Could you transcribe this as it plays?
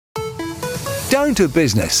Down to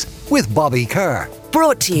Business with Bobby Kerr.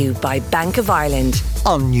 Brought to you by Bank of Ireland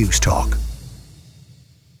on News Talk.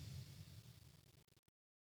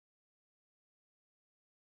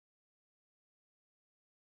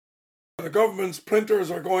 The government's printers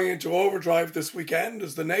are going into overdrive this weekend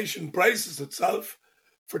as the nation braces itself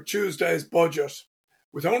for Tuesday's budget.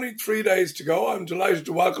 With only 3 days to go, I'm delighted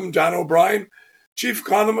to welcome Dan O'Brien, Chief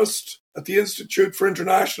Economist at the Institute for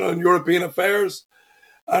International and European Affairs.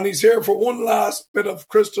 And he's here for one last bit of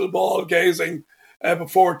crystal ball gazing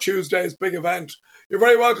before Tuesday's big event. You're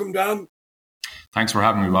very welcome, Dan. Thanks for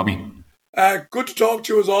having me, Bobby. Good to talk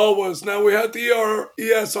to you as always. Now, we had the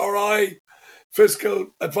ESRI Fiscal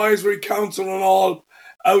Advisory Council and all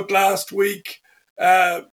out last week,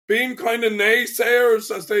 being kind of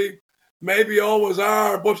naysayers, as they maybe always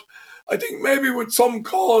are, but I think maybe with some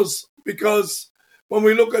cause, because when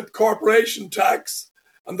we look at corporation tax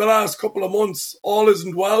and the last couple of months, all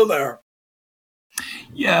isn't well there.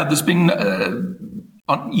 Yeah, there's been,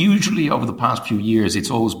 usually over the past few years,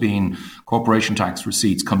 it's always been corporation tax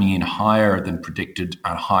receipts coming in higher than predicted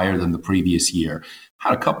and higher than the previous year.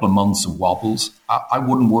 Had a couple of months of wobbles. I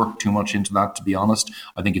wouldn't work too much into that, to be honest.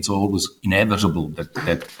 I think it's always inevitable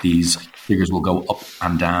that these figures will go up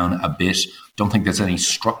and down a bit. Don't think there's any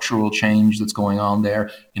structural change that's going on there.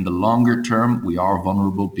 In the longer term, we are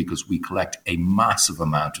vulnerable because we collect a massive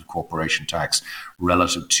amount of corporation tax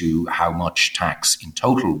relative to how much tax in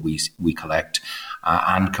total we collect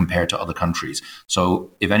and compared to other countries.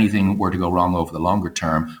 So if anything were to go wrong over the longer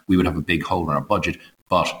term, we would have a big hole in our budget.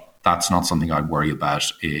 But that's not something I'd worry about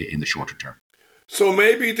in the shorter term. So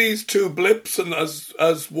maybe these two blips, and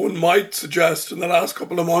as one might suggest in the last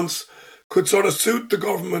couple of months, could sort of suit the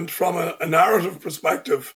government from a narrative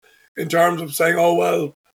perspective in terms of saying, oh,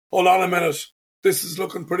 well, hold on a minute, this is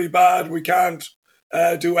looking pretty bad. We can't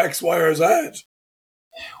do X, Y, or Z.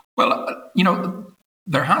 Well,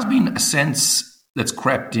 there has been a sense that's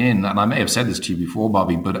crept in, and I may have said this to you before,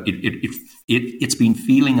 Bobby, but it's been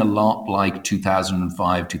feeling a lot like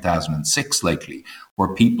 2005, 2006 lately,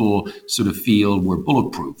 where people sort of feel we're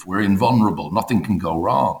bulletproof, we're invulnerable, nothing can go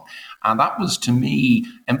wrong. And that was, to me,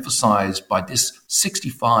 emphasized by this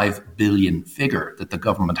 65 billion figure that the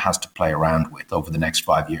government has to play around with over the next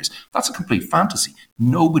 5 years. That's a complete fantasy.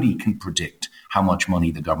 Nobody can predict how much money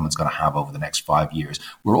the government's going to have over the next 5 years.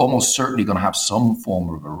 We're almost certainly going to have some form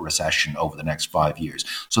of a recession over the next 5 years.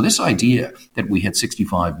 So this idea that we had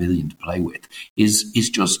 65 billion to play with is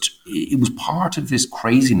just, it was part of this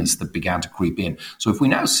craziness that began to creep in. So if we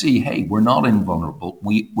now see, hey, we're not invulnerable,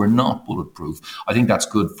 we're not bulletproof, I think that's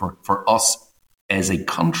good for us as a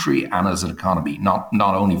country and as an economy, not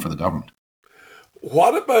only for the government.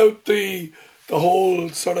 What about the whole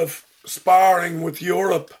sort of sparring with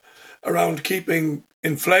Europe around keeping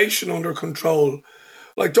inflation under control?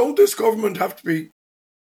 Like, don't this government have to be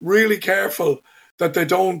really careful that they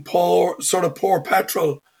don't pour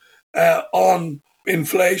petrol on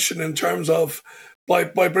inflation in terms of by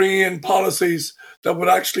bringing in policies that would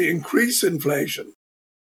actually increase inflation?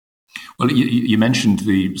 Well, you mentioned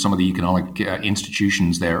some of the economic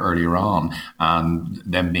institutions there earlier on, and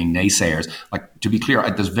them being naysayers. Like, to be clear,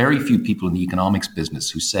 there's very few people in the economics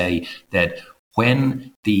business who say that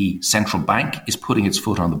when the central bank is putting its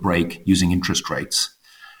foot on the brake using interest rates,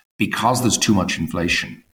 because there's too much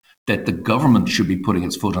inflation, that the government should be putting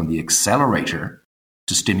its foot on the accelerator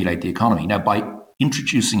to stimulate the economy. Now, by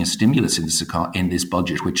introducing a stimulus in this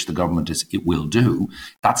budget, which the government it will do,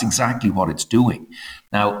 that's exactly what it's doing.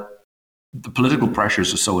 Now, the political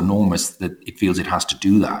pressures are so enormous that it feels it has to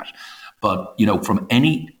do that. But, from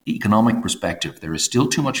any economic perspective, there is still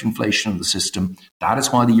too much inflation in the system. That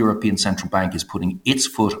is why the European Central Bank is putting its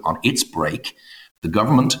foot on its brake. The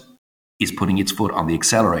government is putting its foot on the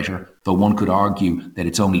accelerator, though one could argue that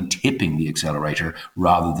it's only tipping the accelerator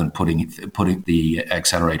rather than putting the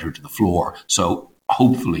accelerator to the floor. So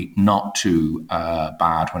hopefully not too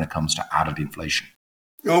bad when it comes to added inflation.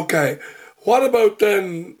 Okay. What about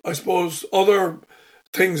then, I suppose, other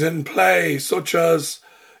things in play, such as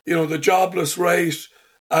the jobless rate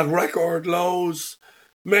at record lows?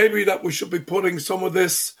 Maybe that we should be putting some of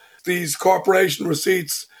these corporation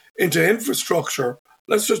receipts into infrastructure.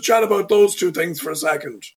 Let's just chat about those two things for a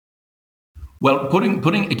second. Well,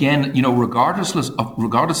 putting again, regardless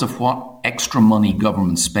of what extra money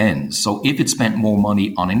government spends. So if it spent more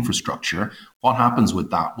money on infrastructure, what happens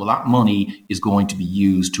with that? Well, that money is going to be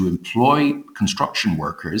used to employ construction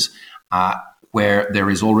workers where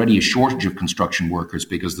there is already a shortage of construction workers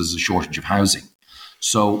because there's a shortage of housing.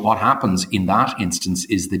 So what happens in that instance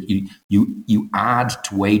is that you add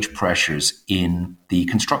to wage pressures in the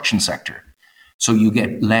construction sector. So you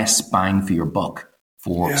get less bang for your buck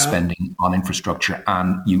for spending on infrastructure,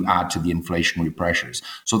 and you add to the inflationary pressures.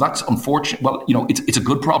 So that's unfortunate. Well, it's a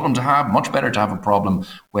good problem to have. Much better to have a problem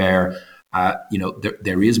where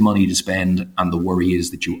there is money to spend, and the worry is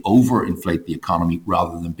that you overinflate the economy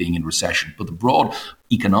rather than being in recession. But the broad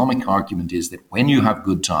economic argument is that when you have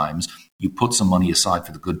good times, you put some money aside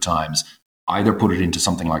for the good times. Either put it into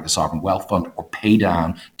something like a sovereign wealth fund or pay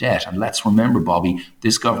down debt. And let's remember, Bobby,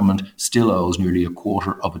 this government still owes nearly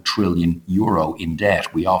 €250 billion in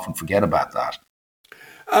debt. We often forget about that.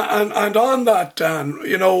 And on that, Dan,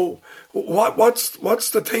 what's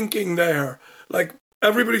the thinking there? Like,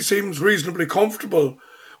 everybody seems reasonably comfortable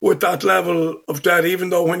with that level of debt, even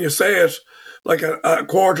though when you say it like a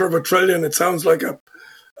 $250 billion, it sounds like a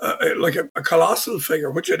colossal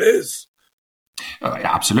figure, which it is.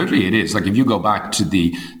 Absolutely, it is. Like, if you go back to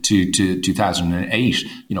 2008,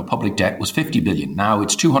 public debt was 50 billion. Now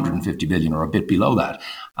it's 250 billion, or a bit below that.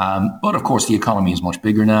 But of course, the economy is much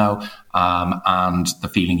bigger now, and the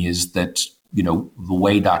feeling is that the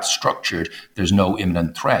way that's structured, there's no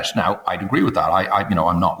imminent threat. Now, I'd agree with that.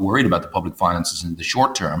 I'm not worried about the public finances in the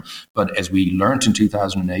short term, but as we learned in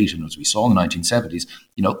 2008 and as we saw in the 1970s,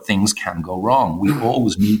 things can go wrong. We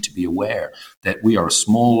always need to be aware that we are a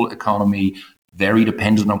small economy, very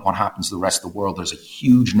dependent on what happens to the rest of the world. There's a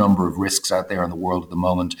huge number of risks out there in the world at the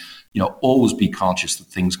moment. Always be conscious that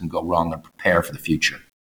things can go wrong and prepare for the future.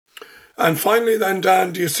 And finally then,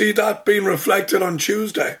 Dan, do you see that being reflected on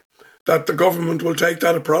Tuesday, that the government will take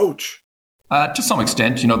that approach? To some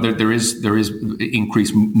extent, there is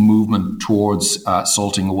increased movement towards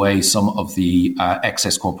salting away some of the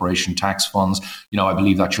excess corporation tax funds. I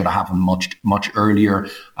believe that should have happened much earlier.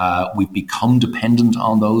 We've become dependent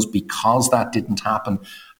on those because that didn't happen,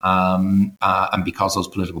 and because those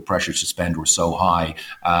political pressures to spend were so high.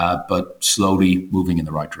 But slowly moving in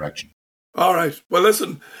the right direction. All right. Well,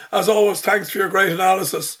 listen, as always, thanks for your great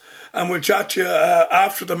analysis, and we'll chat to you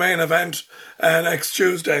after the main event next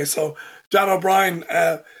Tuesday. So, Dan O'Brien,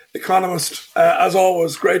 Economist, as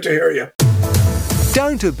always, great to hear you.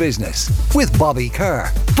 Down to Business with Bobby Kerr.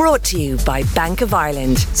 Brought to you by Bank of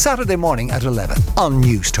Ireland. Saturday morning at 11 on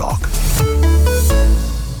News Talk.